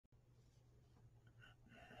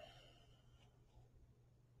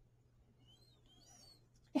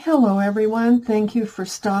Hello everyone, thank you for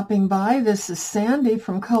stopping by. This is Sandy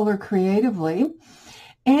from Color Creatively,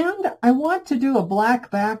 and I want to do a black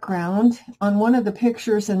background on one of the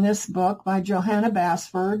pictures in this book by Johanna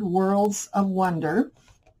Basford, Worlds of Wonder.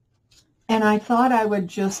 And I thought I would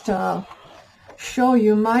just show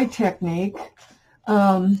you my technique.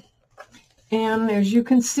 And as you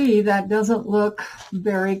can see, that doesn't look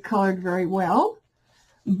very colored very well,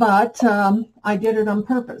 but I did it on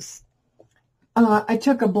purpose. I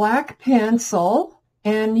took a black pencil,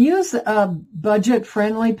 and use a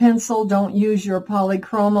budget-friendly pencil. Don't use your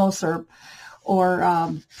polychromos or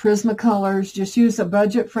Prismacolors. Just use a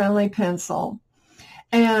budget-friendly pencil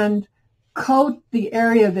and coat the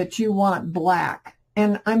area that you want black.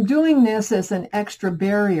 And I'm doing this as an extra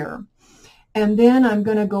barrier. And then I'm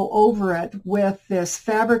going to go over it with this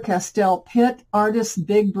Faber Castell Pitt Artist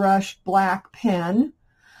Big Brush Black Pen.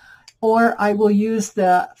 Or I will use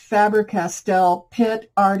the Faber Castell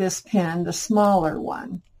Pitt Artist Pen, the smaller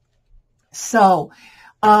one. So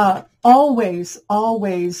always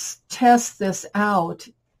test this out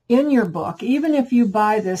in your book. Even if you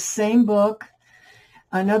buy this same book,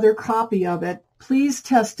 another copy of it, please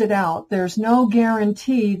test it out. There's no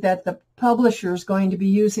guarantee that the publisher is going to be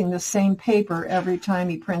using the same paper every time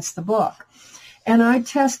he prints the book. And I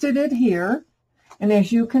tested it here, and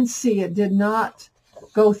as you can see, it did not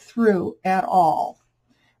go through at all.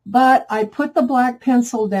 But I put the black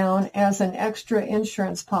pencil down as an extra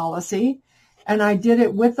insurance policy, and I did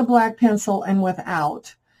it with the black pencil and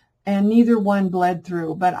without, and neither one bled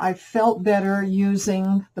through. But I felt better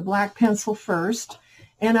using the black pencil first,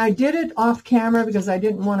 and I did it off camera because I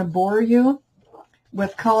didn't want to bore you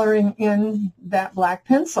with coloring in that black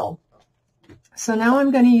pencil. So now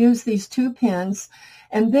I'm going to use these two pens.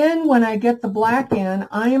 And then when I get the black in,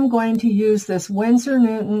 I am going to use this Winsor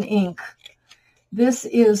Newton ink. This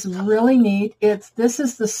is really neat. This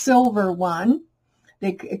is the silver one.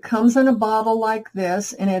 It comes in a bottle like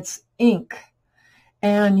this, and it's ink.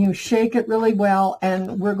 And you shake it really well,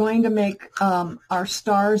 and we're going to make our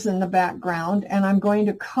stars in the background, and I'm going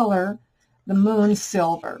to color the moon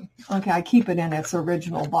silver. Okay, I keep it in its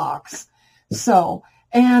original box. So,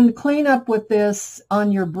 and clean up with this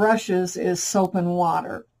on your brushes is soap and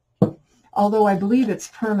water, although I believe it's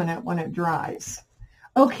permanent when it dries.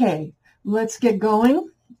 Okay, let's get going.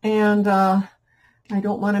 And I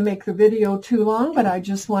don't want to make the video too long, but I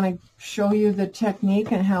just want to show you the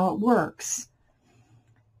technique and how it works.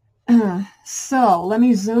 So let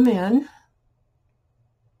me zoom in.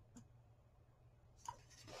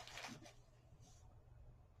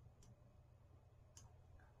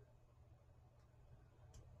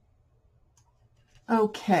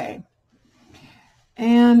 Okay,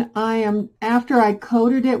 and after I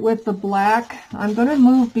coated it with the black, I'm going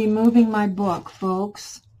to be moving my book,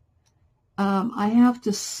 folks. I have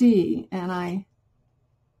to see, and I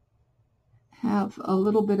have a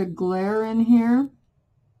little bit of glare in here.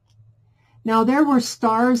 Now, there were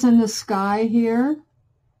stars in the sky here,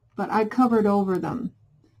 but I covered over them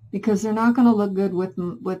because they're not going to look good with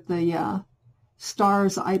the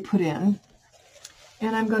stars I put in.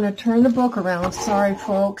 And I'm going to turn the book around. Sorry,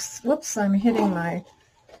 folks. Whoops, I'm hitting my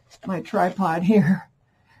tripod here.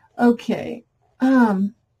 Okay. I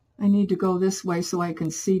need to go this way so I can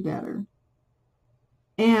see better.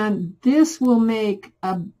 And this will make,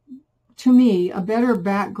 to me, a better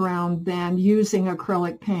background than using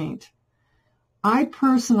acrylic paint. I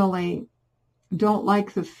personally don't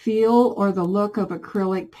like the feel or the look of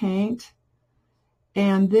acrylic paint.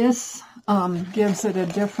 And this gives it a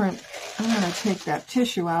different, I'm going to take that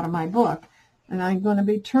tissue out of my book, and I'm going to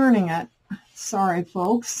be turning it. Sorry,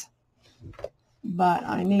 folks, but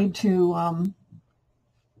I need to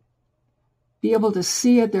be able to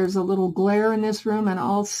see it. There's a little glare in this room, and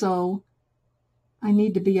also I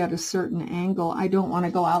need to be at a certain angle. I don't want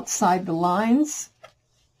to go outside the lines.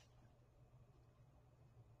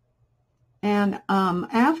 And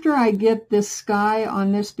after I get this sky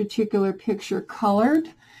on this particular picture colored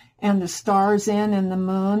and the stars in and the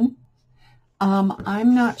moon,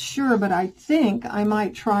 I'm not sure, but I think I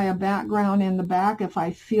might try a background in the back if I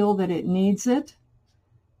feel that it needs it.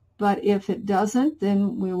 But if it doesn't,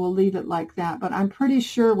 then we will leave it like that. But I'm pretty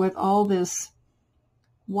sure with all this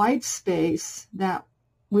white space that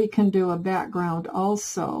we can do a background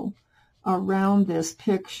also around this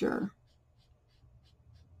picture.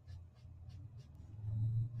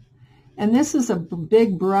 And this is a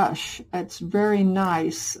big brush. It's very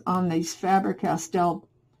nice on these Faber Castell.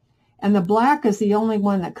 And the black is the only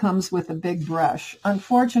one that comes with a big brush.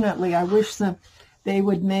 Unfortunately, I wish that they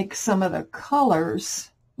would make some of the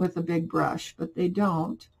colors with a big brush, but they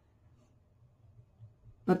don't.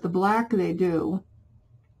 But the black they do.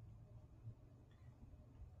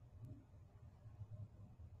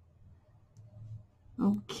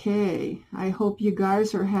 Okay, I hope you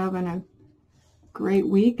guys are having a great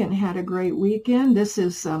week and had a great weekend. This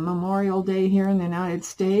is Memorial Day here in the United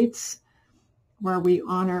States, where we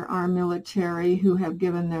honor our military who have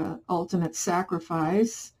given the ultimate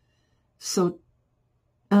sacrifice. So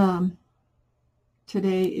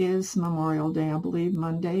today is Memorial Day, I believe,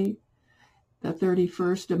 Monday, the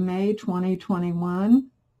 31st of May, 2021.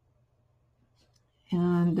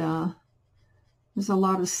 And there's a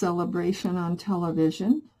lot of celebration on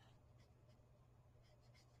television.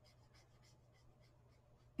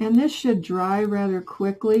 And this should dry rather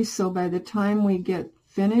quickly, so by the time we get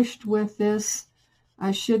finished with this,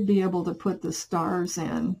 I should be able to put the stars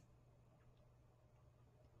in.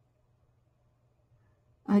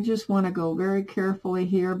 I just want to go very carefully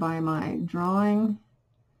here by my drawing,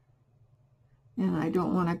 and I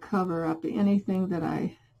don't want to cover up anything that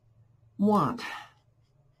I want.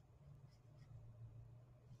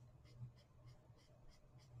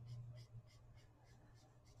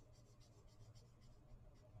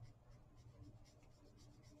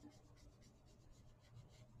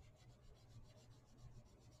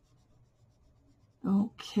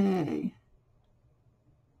 Okay.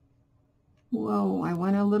 Whoa, I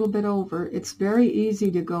went a little bit over. It's very easy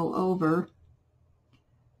to go over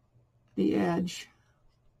the edge.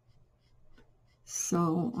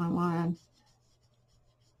 So I want to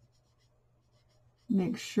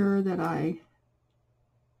make sure that I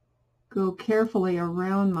go carefully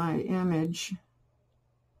around my image.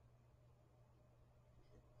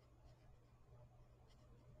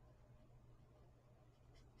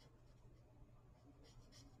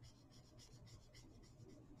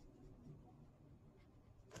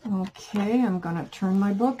 Okay, I'm going to turn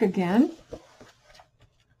my book again.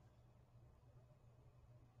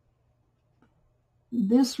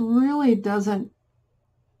 This really doesn't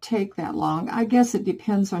take that long. I guess it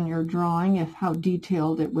depends on your drawing, if how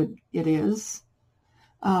detailed it is.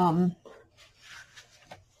 But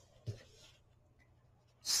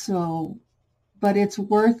it's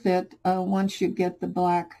worth it once you get the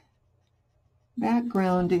black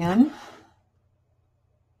background in.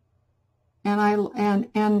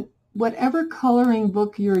 And whatever coloring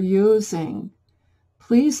book you're using,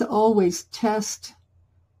 please always test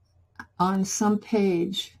on some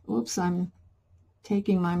page. Oops, I'm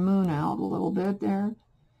taking my moon out a little bit there.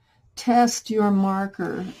 Test your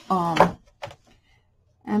marker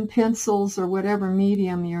and pencils or whatever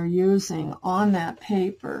medium you're using on that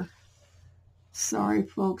paper. Sorry,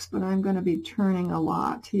 folks, but I'm going to be turning a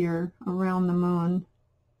lot here around the moon.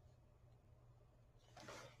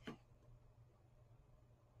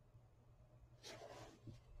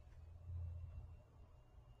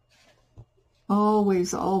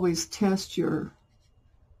 Always test your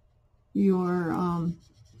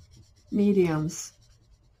mediums.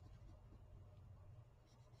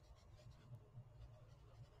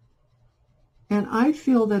 And I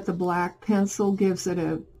feel that the black pencil gives it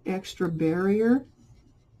an extra barrier,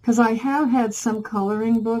 because I have had some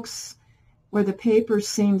coloring books where the paper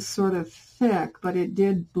seems sort of thick, but it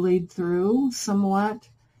did bleed through somewhat.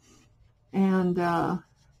 And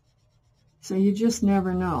so you just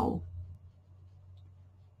never know.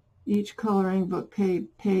 Each coloring book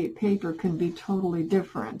paper can be totally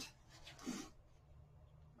different.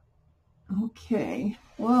 Okay.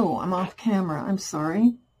 Whoa, I'm off camera. I'm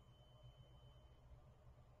sorry.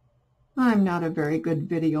 I'm not a very good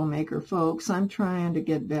video maker, folks. I'm trying to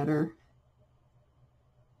get better.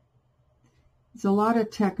 There's a lot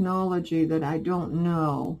of technology that I don't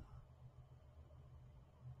know.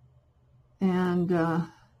 And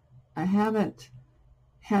I haven't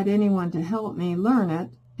had anyone to help me learn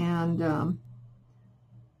it. And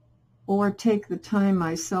or take the time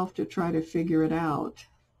myself to try to figure it out.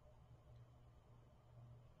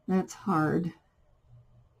 That's hard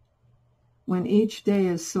when each day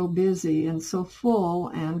is so busy and so full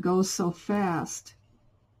and goes so fast.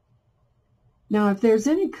 Now, if there's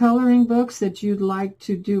any coloring books that you'd like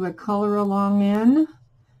to do a color along in,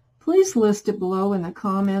 please list it below in the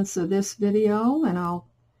comments of this video, and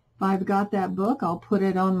if I've got that book, I'll put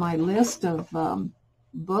it on my list of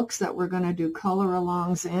books that we're going to do color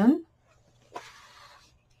alongs in.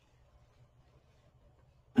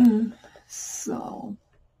 So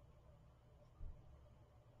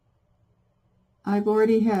I've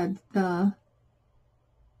already had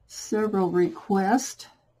several requests,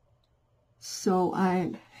 so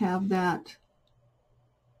I have that,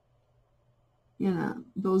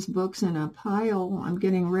 those books in a pile. I'm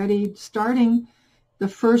getting ready, starting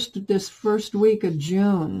this first week of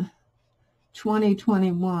June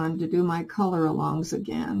 2021, to do my color alongs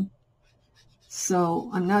again. So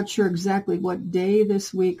I'm not sure exactly what day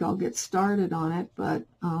this week I'll get started on it, but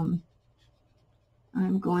I'm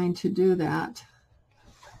going to do that.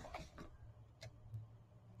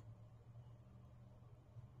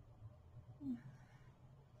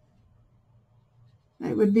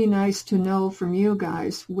 It would be nice to know from you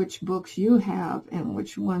guys which books you have and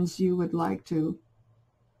which ones you would like to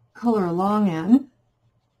color along in.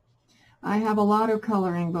 I have a lot of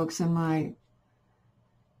coloring books in my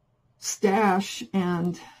stash,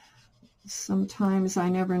 and sometimes I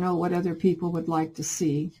never know what other people would like to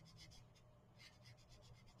see.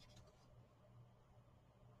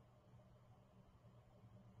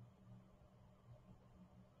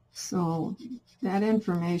 So that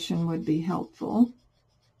information would be helpful.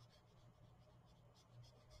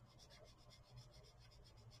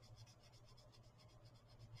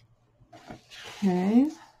 Okay.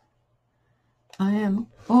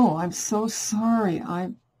 I'm so sorry.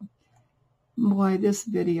 Boy, this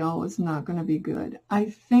video is not going to be good. I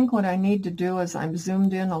think what I need to do is I'm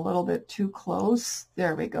zoomed in a little bit too close.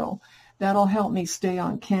 There we go. That'll help me stay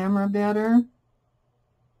on camera better.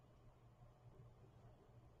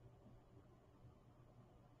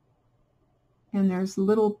 And there's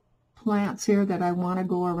little plants here that I want to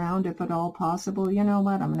go around if at all possible. You know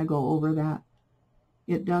what? I'm going to go over that.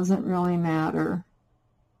 It doesn't really matter.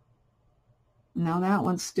 Now that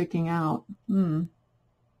one's sticking out.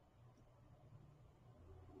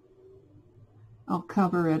 I'll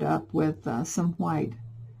cover it up with some white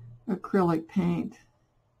acrylic paint.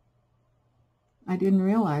 I didn't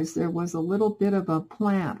realize there was a little bit of a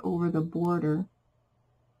plant over the border.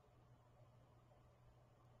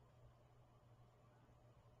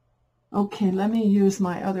 Okay, let me use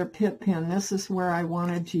my other Pitt pen. This is where I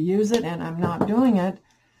wanted to use it, and I'm not doing it.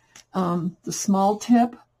 The small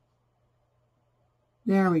tip.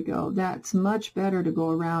 There we go. That's much better to go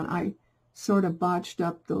around. I sort of botched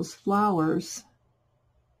up those flowers.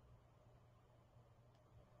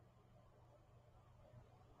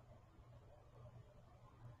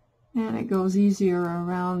 And it goes easier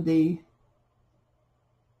around the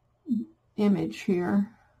image here.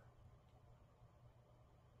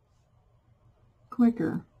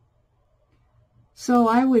 Quicker.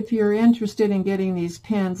 So if you're interested in getting these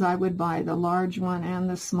pens, I would buy the large one and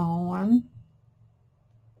the small one.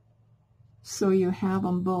 So you have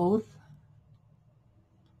them both.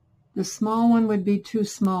 The small one would be too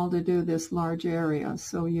small to do this large area,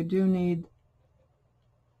 so you do need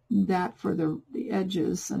that for the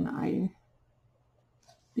edges, and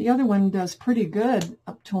the other one does pretty good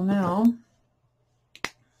up till now.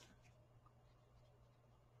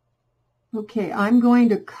 Okay, I'm going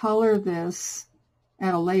to color this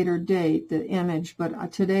at a later date, the image,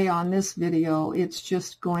 but today on this video, it's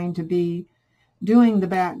just going to be doing the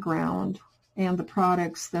background and the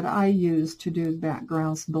products that I use to do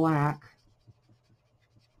backgrounds black.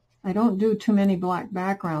 I don't do too many black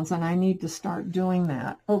backgrounds, and I need to start doing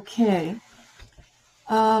that. Okay.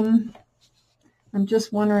 I'm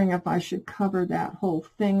just wondering if I should cover that whole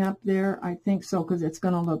thing up there. I think so, because it's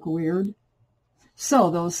going to look weird.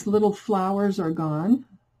 So those little flowers are gone.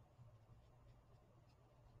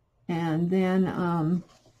 And then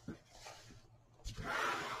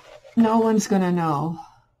no one's going to know.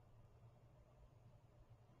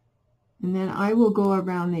 And then I will go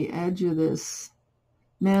around the edge of this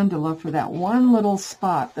mandala for that one little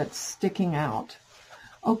spot that's sticking out.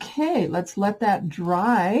 Okay, let's let that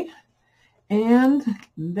dry. And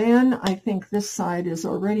then I think this side is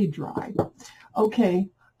already dry. Okay,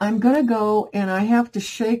 I'm going to go, and I have to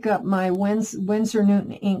shake up my Winsor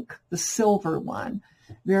Newton ink, the silver one.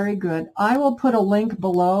 Very good. I will put a link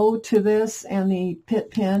below to this and the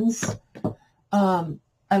Pitt pens.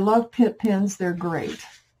 I love Pitt pens. They're great.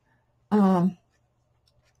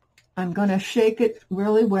 I'm going to shake it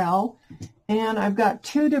really well. And I've got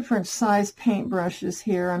two different size paintbrushes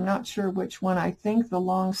here. I'm not sure which one. I think the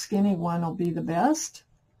long skinny one will be the best.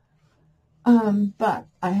 But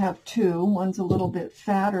I have two. One's a little bit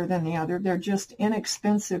fatter than the other. They're just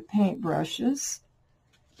inexpensive paintbrushes.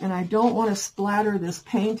 And I don't want to splatter this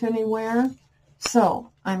paint anywhere.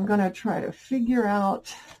 So I'm going to try to figure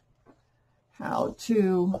out how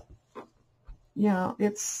to, yeah,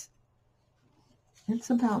 it's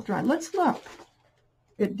about dry. Let's look.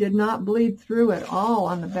 It did not bleed through at all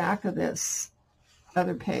on the back of this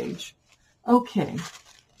other page. Okay.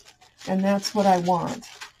 And that's what I want.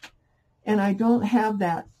 And I don't have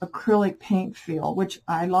that acrylic paint feel, which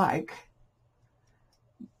I like.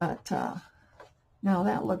 But now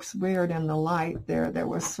that looks weird in the light there. There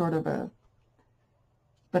was sort of a,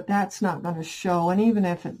 but that's not going to show. And even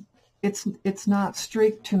if it's not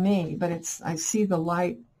streaked to me, but I see the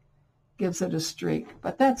light gives it a streak,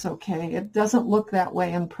 but that's okay. It doesn't look that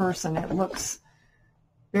way in person. It looks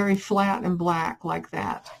very flat and black like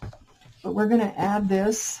that. But we're going to add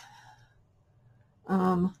this.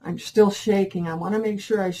 I'm still shaking. I want to make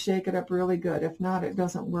sure I shake it up really good. If not, it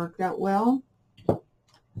doesn't work that well.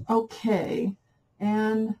 Okay,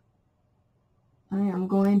 and I am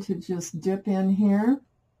going to just dip in here.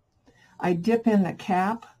 I dip in the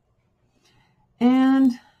cap,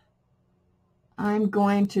 and I'm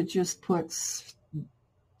going to just put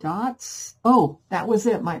dots. Oh, that was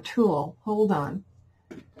it, my tool. Hold on.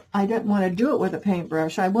 I didn't want to do it with a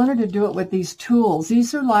paintbrush. I wanted to do it with these tools.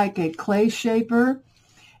 These are like a clay shaper,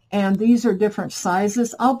 and these are different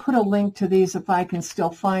sizes. I'll put a link to these if I can still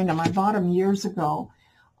find them. I bought them years ago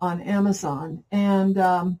on Amazon, and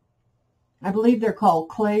I believe they're called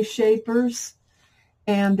clay shapers,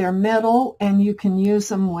 and they're metal, and you can use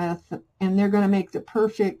them with, and they're going to make the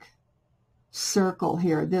perfect circle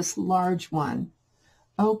here, this large one.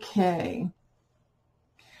 Okay.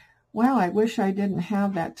 Wow, I wish I didn't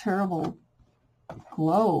have that terrible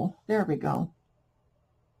glow. There we go.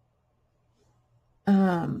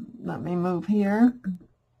 Let me move here.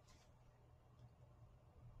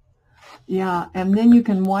 Yeah, and then you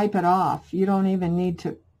can wipe it off. You don't even need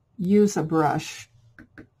to use a brush.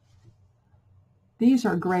 These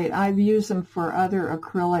are great. I've used them for other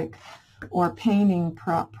acrylic or painting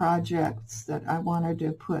projects that I wanted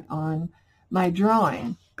to put on my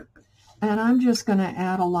drawing. And I'm just going to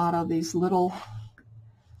add a lot of these little,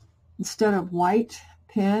 instead of white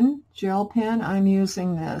pen, gel pen, I'm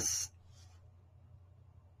using this.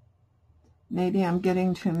 Maybe I'm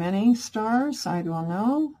getting too many stars. I don't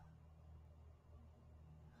know.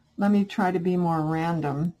 Let me try to be more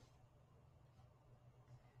random.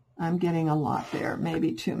 I'm getting a lot there,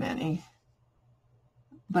 maybe too many.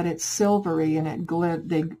 But it's silvery and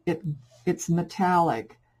it's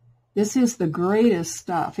metallic. This is the greatest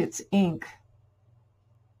stuff. It's ink.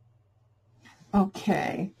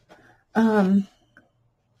 Okay. I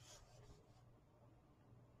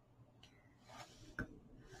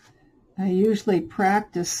usually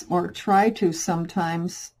practice or try to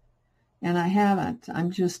sometimes, and I haven't.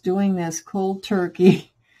 I'm just doing this cold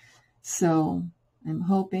turkey. So I'm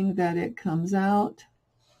hoping that it comes out.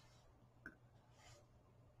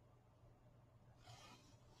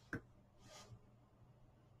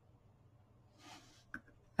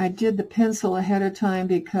 I did the pencil ahead of time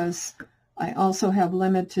because I also have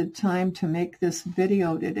limited time to make this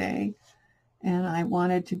video today, and I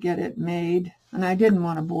wanted to get it made, and I didn't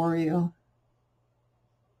want to bore you.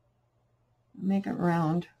 Make it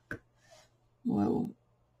round. Whoa.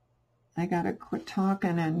 I gotta quit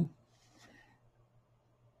talking and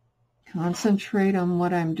concentrate on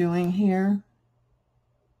what I'm doing here.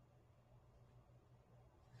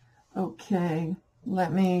 Okay,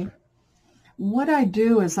 what I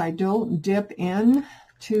do is I don't dip in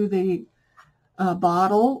to the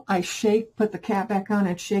bottle. I put the cap back on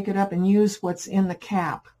and shake it up and use what's in the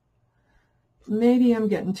cap. Maybe I'm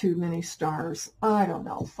getting too many stars. I don't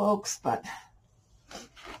know, folks, but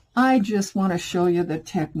I just want to show you the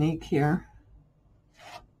technique here.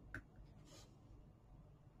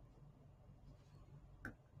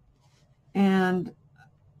 And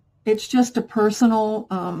it's just a personal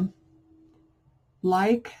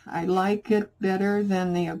I like it better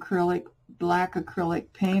than the black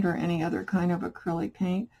acrylic paint or any other kind of acrylic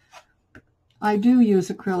paint. I do use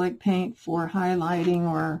acrylic paint for highlighting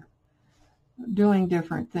or doing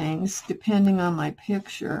different things depending on my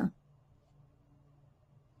picture.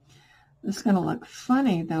 This is going to look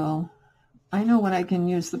funny though. I know what I can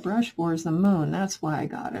use the brush for is the moon. That's why I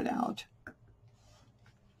got it out.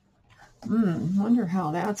 Wonder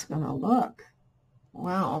how that's going to look.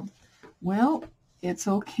 Wow. Well, it's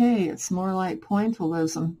okay. It's more like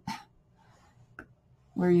pointillism,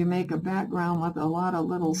 where you make a background with a lot of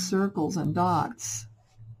little circles and dots.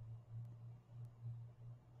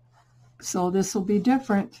 So this will be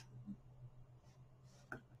different.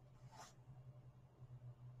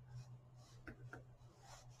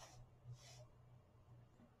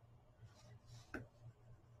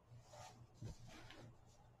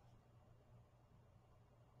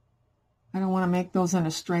 I don't want to make those in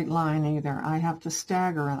a straight line either. I have to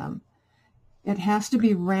stagger them. It has to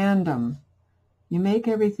be random. You make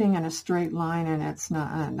everything in a straight line and it's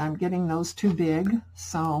not, and I'm getting those too big,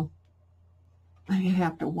 so I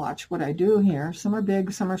have to watch what I do here. Some are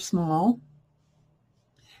big, some are small.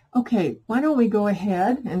 Okay, why don't we go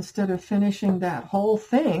ahead, instead of finishing that whole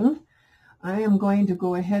thing, I am going to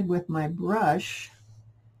go ahead with my brush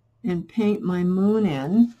and paint my moon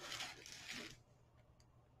in.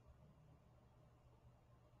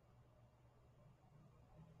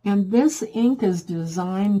 And this ink is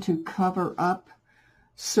designed to cover up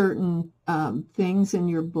certain things in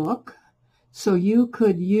your book. So you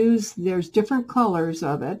could use, there's different colors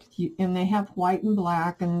of it, and they have white and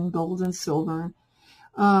black and gold and silver.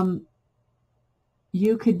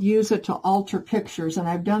 You could use it to alter pictures, and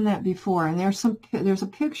I've done that before. And there's a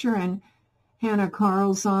picture in Hannah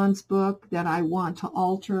Carlzon's book that I want to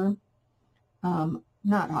alter.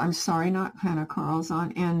 Not Hannah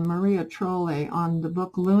Carlzon, and Maria Trolle on the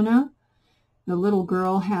book Luna. The little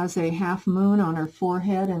girl has a half moon on her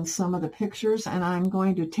forehead in some of the pictures, and I'm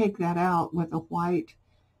going to take that out with a white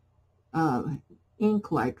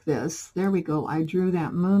ink like this. There we go. I drew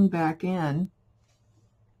that moon back in.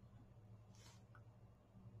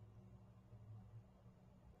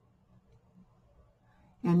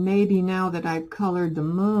 And maybe now that I've colored the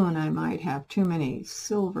moon, I might have too many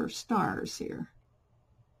silver stars here.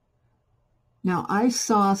 Now, I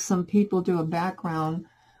saw some people do a background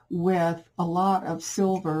with a lot of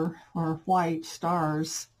silver or white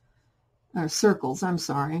stars, or circles, I'm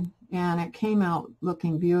sorry, and it came out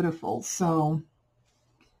looking beautiful. So,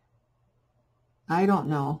 I don't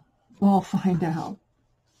know. We'll find out.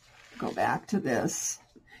 Go back to this.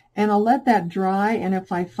 And I'll let that dry, and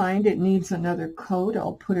if I find it needs another coat,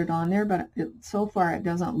 I'll put it on there, but so far it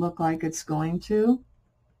doesn't look like it's going to.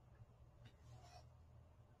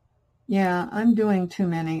 Yeah, I'm doing too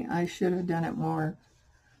many. I should have done it more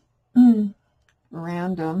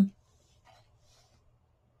random.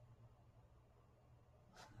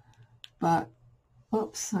 But,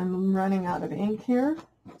 oops, I'm running out of ink here.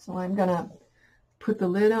 So I'm going to put the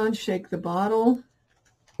lid on, shake the bottle.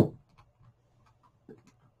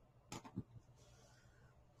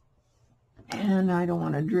 And I don't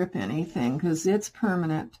want to drip anything because it's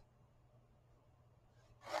permanent.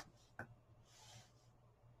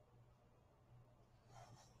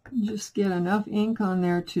 Just get enough ink on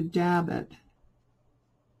there to dab it.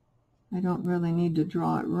 I don't really need to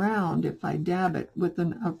draw it round if I dab it with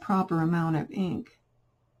a proper amount of ink.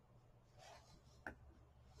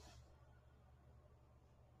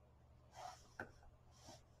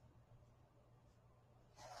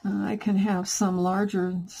 I can have some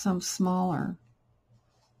larger, some smaller.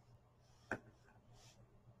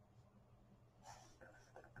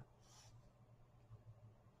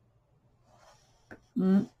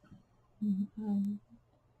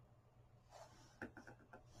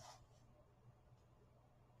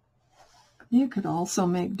 You could also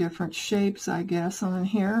make different shapes, I guess, on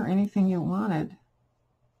here, anything you wanted.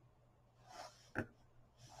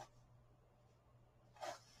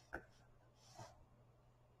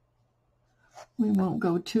 We won't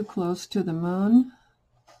go too close to the moon.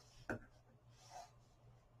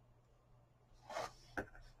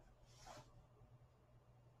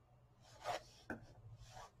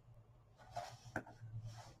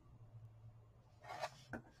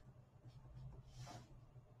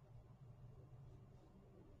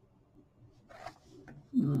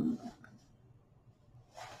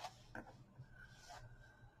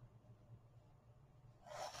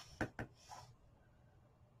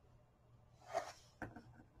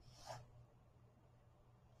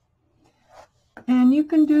 And you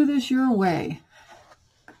can do this your way.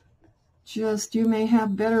 Just, you may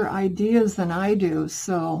have better ideas than I do.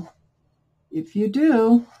 So if you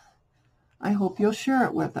do, I hope you'll share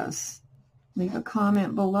it with us. Leave a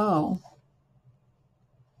comment below.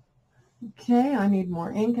 Okay, I need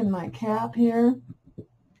more ink in my cap here.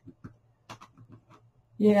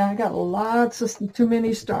 Yeah, I got lots of too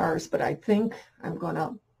many stars, but I think I'm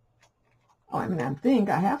gonna, I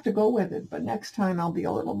have to go with it, but next time I'll be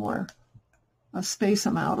a little more, I'll space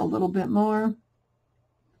them out a little bit more.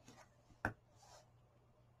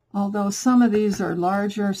 Although some of these are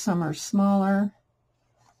larger, some are smaller.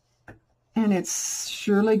 And it's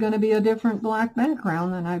surely going to be a different black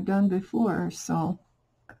background than I've done before, so.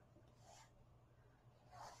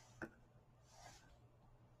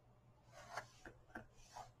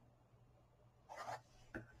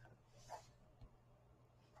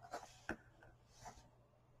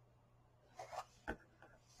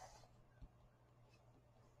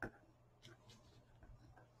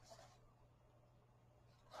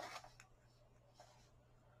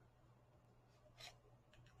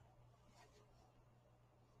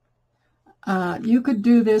 You could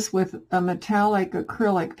do this with a metallic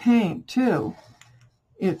acrylic paint too,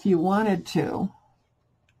 if you wanted to.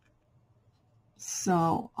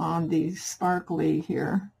 So on the sparkly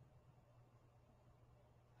here.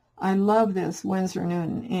 I love this Winsor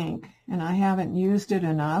Newton ink, and I haven't used it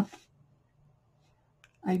enough.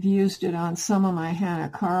 I've used it on some of my Hannah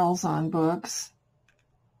Carlzon books.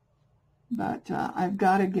 but I've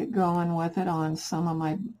got to get going with it on some of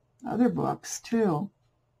my other books too.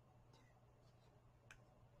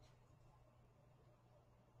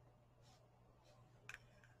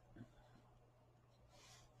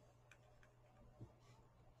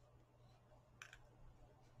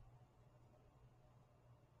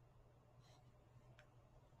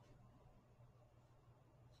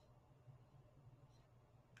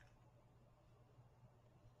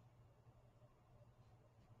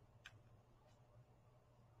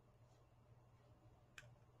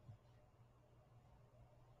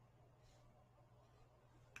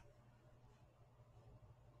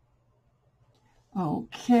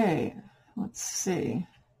 Okay, let's see.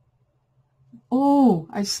 Oh,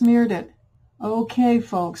 I smeared it. Okay,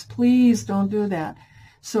 folks, please don't do that.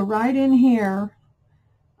 So right in here,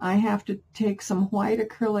 I have to take some white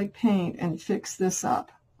acrylic paint and fix this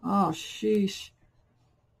up. Oh, sheesh.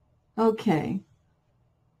 Okay.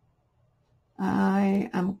 I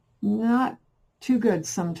am not too good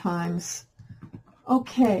sometimes.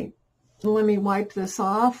 Okay, let me wipe this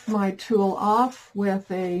off, my tool off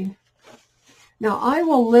with a... Now, I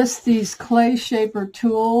will list these clay shaper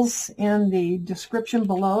tools in the description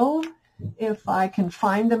below if I can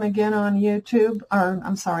find them again on YouTube, or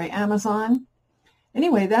I'm sorry, Amazon.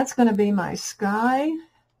 Anyway, that's going to be my sky,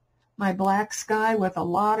 my black sky with a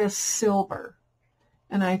lot of silver.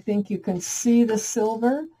 And I think you can see the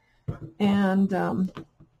silver, and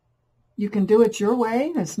you can do it your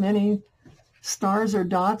way, as many stars or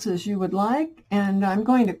dots as you would like. And I'm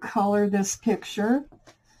going to color this picture.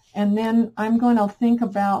 And then I'm going to think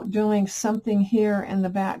about doing something here in the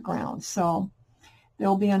background. So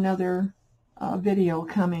there'll be another video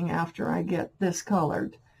coming after I get this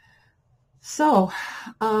colored. So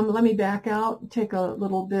let me back out, take a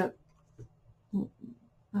little bit,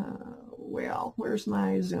 well, where's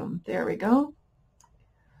my zoom? There we go.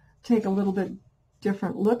 Take a little bit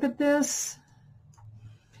different look at this.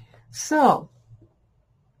 So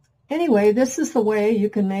anyway, this is the way you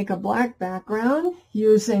can make a black background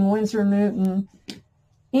using Winsor Newton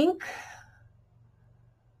ink,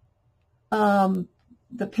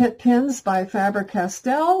 the Pitt Pens by Faber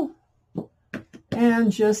Castell,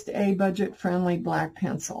 and just a budget-friendly black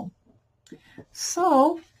pencil.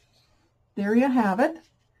 So there you have it.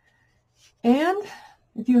 And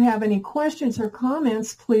if you have any questions or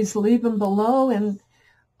comments, please leave them below, and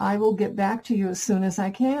I will get back to you as soon as I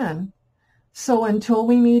can. So until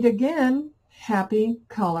we meet again, happy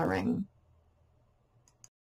coloring.